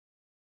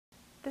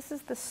This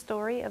is the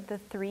story of the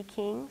three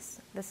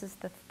kings. This is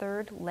the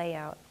third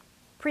layout.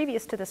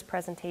 Previous to this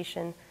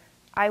presentation,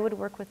 I would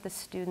work with the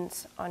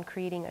students on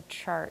creating a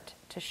chart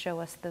to show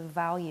us the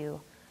value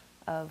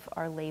of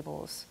our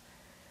labels.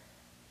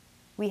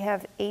 We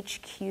have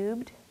h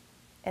cubed,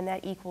 and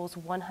that equals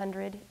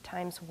 100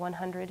 times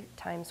 100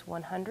 times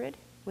 100,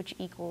 which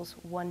equals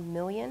 1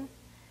 million.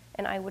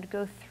 And I would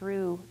go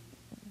through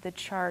the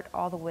chart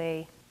all the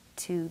way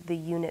to the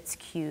units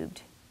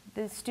cubed.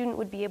 The student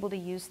would be able to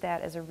use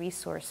that as a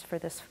resource for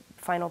this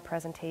final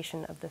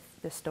presentation of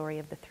the story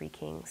of the three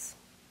kings.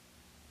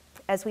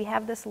 As we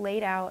have this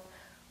laid out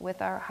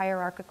with our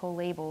hierarchical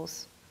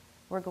labels,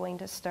 we're going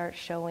to start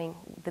showing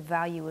the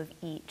value of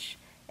each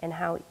and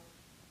how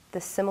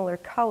the similar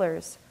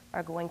colors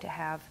are going to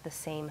have the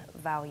same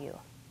value.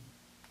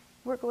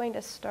 We're going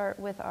to start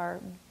with our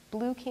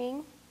blue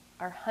king,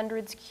 our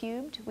hundreds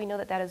cubed. We know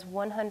that that is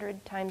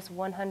 100 times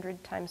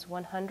 100 times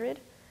 100,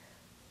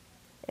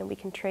 and we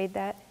can trade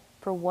that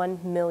for 1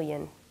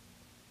 million.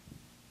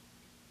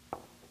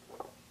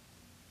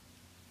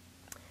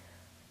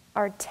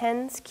 Our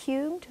tens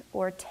cubed,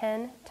 or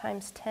 10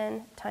 times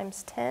 10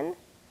 times 10,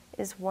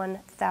 is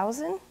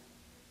 1,000.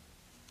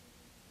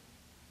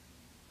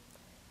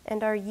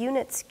 And our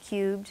units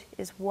cubed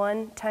is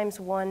 1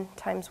 times 1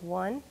 times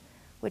 1,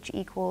 which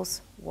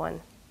equals 1.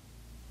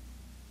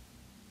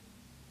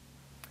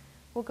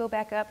 We'll go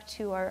back up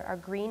to our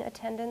green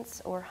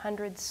attendance, or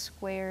hundreds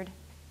squared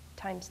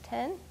times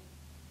 10.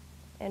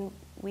 And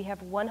we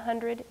have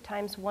 100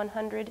 times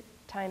 100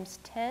 times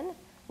 10,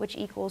 which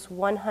equals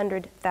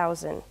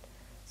 100,000.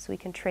 So we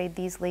can trade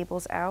these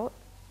labels out.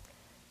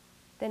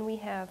 Then we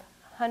have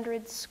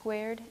hundreds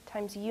squared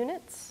times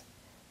units.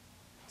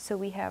 So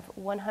we have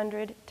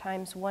 100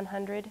 times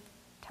 100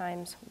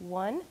 times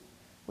 1,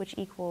 which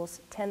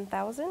equals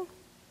 10,000.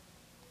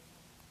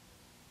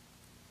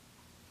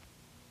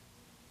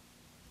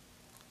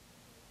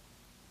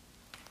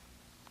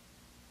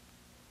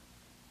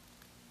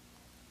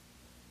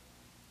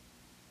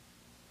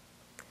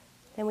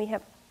 Then we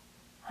have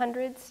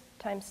hundreds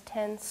times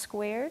 10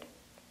 squared.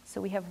 So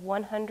we have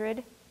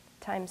 100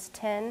 times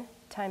 10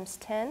 times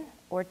 10,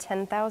 or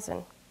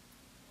 10,000.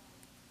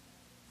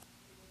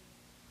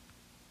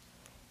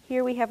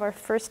 Here we have our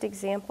first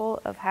example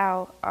of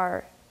how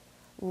our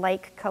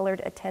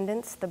like-colored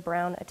attendants, the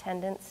brown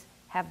attendants,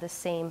 have the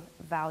same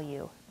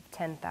value of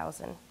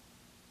 10,000.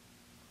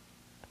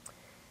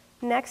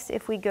 Next,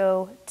 if we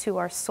go to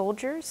our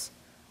soldiers,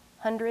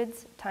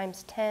 hundreds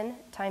times 10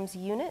 times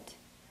unit,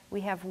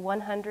 we have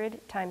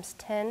 100 times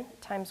 10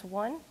 times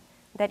 1.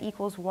 That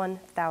equals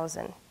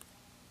 1,000.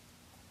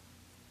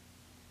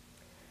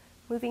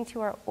 Moving to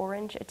our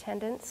orange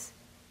attendants,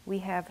 we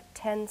have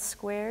 10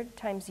 squared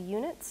times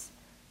units,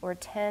 or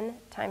 10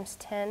 times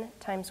 10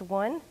 times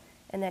 1,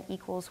 and that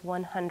equals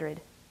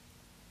 100.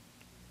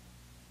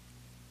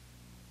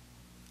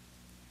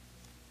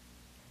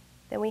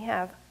 Then we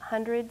have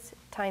hundreds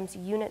times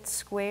units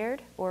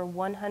squared, or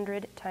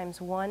 100 times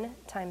 1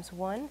 times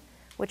 1,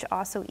 which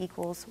also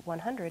equals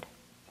 100.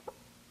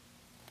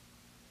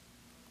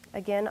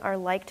 Again, our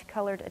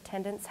liked-colored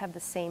attendants have the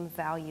same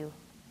value.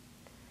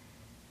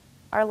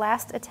 Our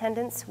last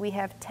attendants, we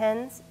have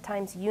 10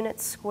 times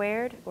units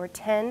squared, or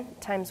 10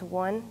 times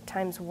 1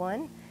 times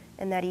 1,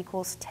 and that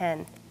equals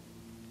 10.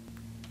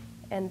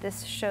 And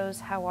this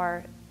shows how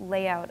our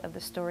layout of the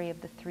story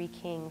of the three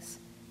kings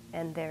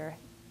and their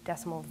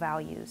decimal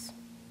values.